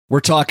We're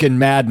talking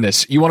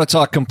madness. You want to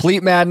talk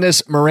complete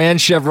madness? Moran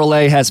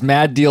Chevrolet has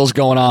mad deals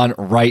going on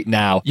right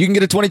now. You can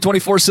get a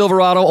 2024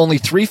 Silverado only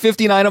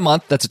 $359 a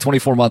month. That's a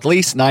 24-month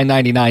lease,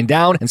 $999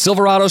 down. And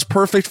Silverado's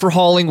perfect for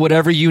hauling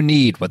whatever you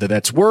need, whether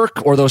that's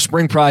work or those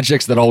spring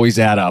projects that always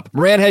add up.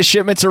 Moran has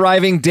shipments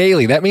arriving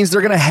daily. That means they're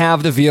going to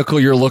have the vehicle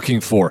you're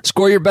looking for.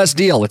 Score your best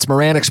deal. It's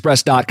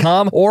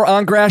MoranExpress.com or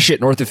on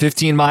Gratiot, north of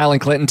 15 Mile in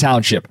Clinton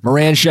Township.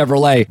 Moran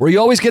Chevrolet, where you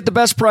always get the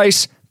best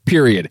price,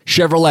 period.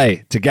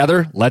 Chevrolet.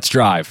 Together, let's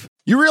drive.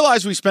 You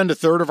realize we spend a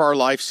third of our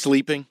life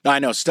sleeping? I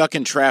know, stuck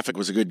in traffic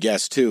was a good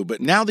guess too, but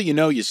now that you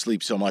know you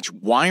sleep so much,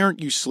 why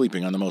aren't you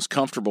sleeping on the most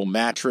comfortable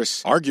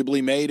mattress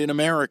arguably made in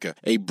America?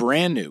 A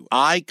brand new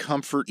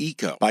iComfort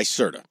Eco by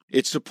Serta.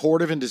 It's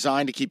supportive and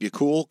designed to keep you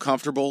cool,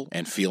 comfortable,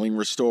 and feeling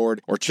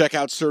restored. Or check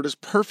out Serta's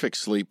Perfect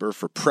Sleeper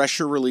for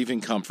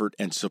pressure-relieving comfort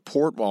and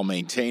support while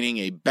maintaining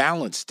a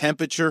balanced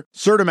temperature.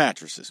 Serta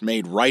mattresses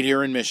made right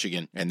here in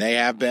Michigan, and they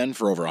have been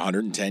for over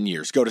 110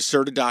 years. Go to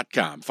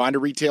Serta.com. Find a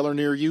retailer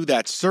near you.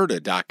 That's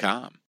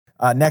Serta.com.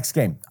 Next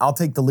game. I'll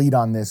take the lead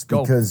on this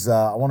because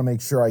I want to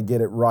make sure I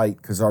get it right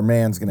because our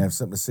man's going to have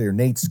something to say here.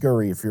 Nate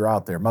Scurry, if you're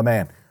out there. My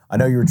man, I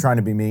know you were trying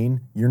to be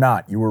mean. You're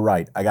not. You were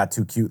right. I got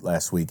too cute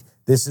last week.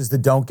 This is the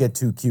Don't Get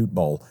Too Cute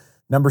Bowl.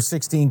 Number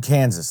 16,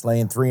 Kansas,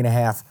 laying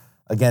 3.5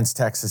 against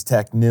Texas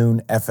Tech,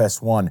 noon,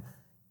 FS1.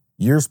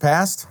 Years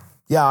past,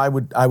 yeah, I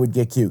would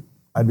get cute.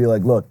 I'd be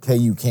like, look,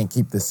 KU can't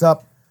keep this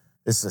up.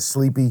 This is a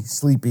sleepy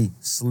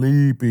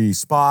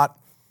spot.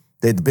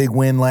 They had the big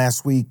win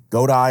last week.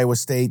 Go to Iowa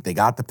State. They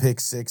got the pick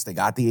six. They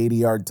got the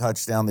 80-yard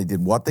touchdown. They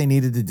did what they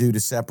needed to do to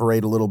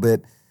separate a little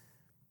bit.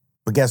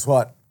 But guess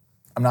what?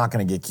 I'm not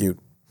going to get cute.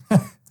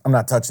 I'm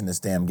not touching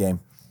this damn game.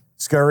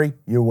 Scurry,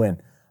 you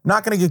win. I'm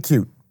not going to get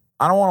cute.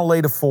 I don't want to lay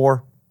to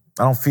 4.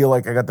 I don't feel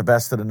like I got the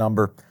best of the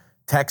number.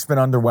 Tech's been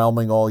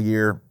underwhelming all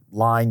year.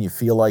 Line you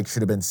feel like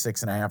should have been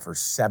 6.5 or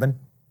 7.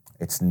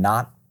 It's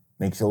not.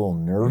 Makes you a little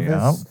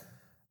nervous.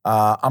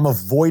 Yeah. I'm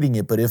avoiding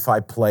it, but if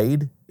I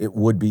played, it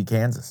would be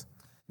Kansas.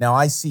 Now,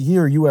 I see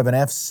here you have an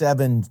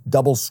F7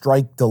 double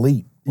strike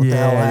delete. What the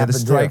hell happened the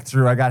strike there?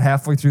 through. I got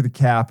halfway through the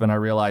cap, and I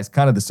realized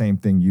kind of the same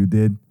thing you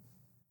did,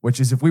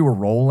 which is if we were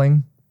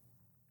rolling,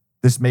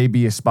 this may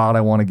be a spot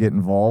I want to get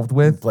involved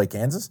with. Play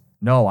Kansas?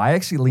 No, I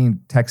actually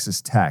leaned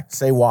Texas Tech.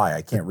 Say why.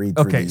 I can't read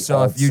through the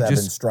so if you Alt-7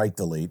 just strike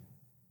delete.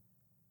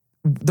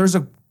 There's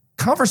a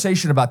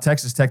conversation about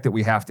Texas Tech that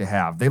we have to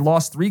have. They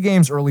lost 3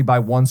 games early by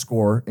 1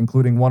 score,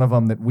 including one of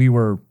them that we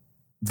were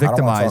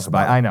victimized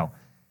by. I know.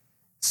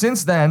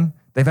 Since then,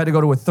 they've had to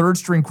go to a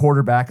third-string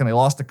quarterback, and they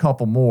lost a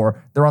couple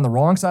more. They're on the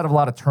wrong side of a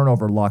lot of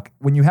turnover luck.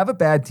 When you have a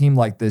bad team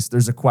like this,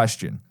 there's a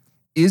question.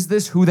 Is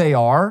this who they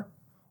are,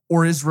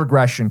 or is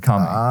regression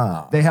coming?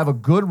 They have a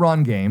good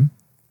run game.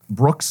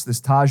 Brooks, this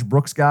Taj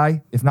Brooks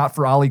guy, if not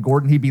for Ollie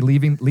Gordon, he'd be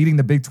leading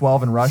the Big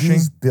 12 in rushing.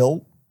 He's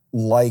built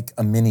like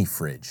a mini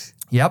fridge.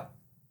 Yep.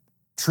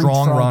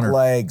 Strong runner.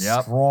 Legs,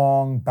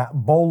 strong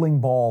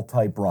bowling ball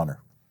type runner.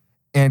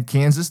 And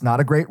Kansas, not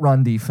a great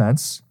run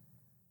defense.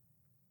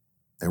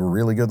 They were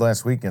really good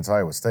last week against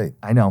Iowa State.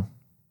 I know.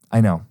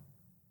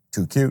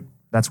 Too cute.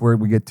 That's where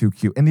we get too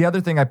cute. And the other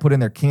thing I put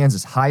in there,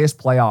 Kansas, highest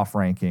playoff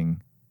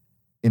ranking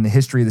in the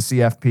history of the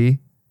CFP.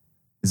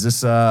 Is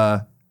this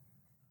a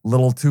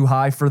little too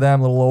high for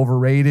them, a little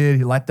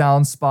overrated,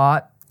 letdown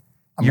spot?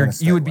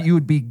 You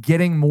would be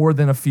getting more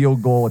than a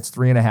field goal. It's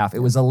 3.5. It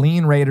was a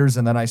lean Raiders,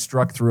 and then I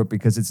struck through it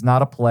because it's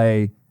not a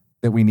play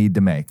that we need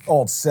to make.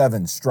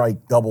 Alt-7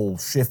 strike double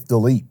shift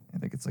delete. I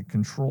think it's like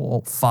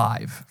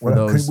Control-5 for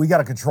those. We got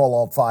to Control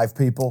Alt-5,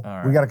 people.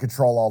 Right. We got to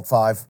Control Alt-5.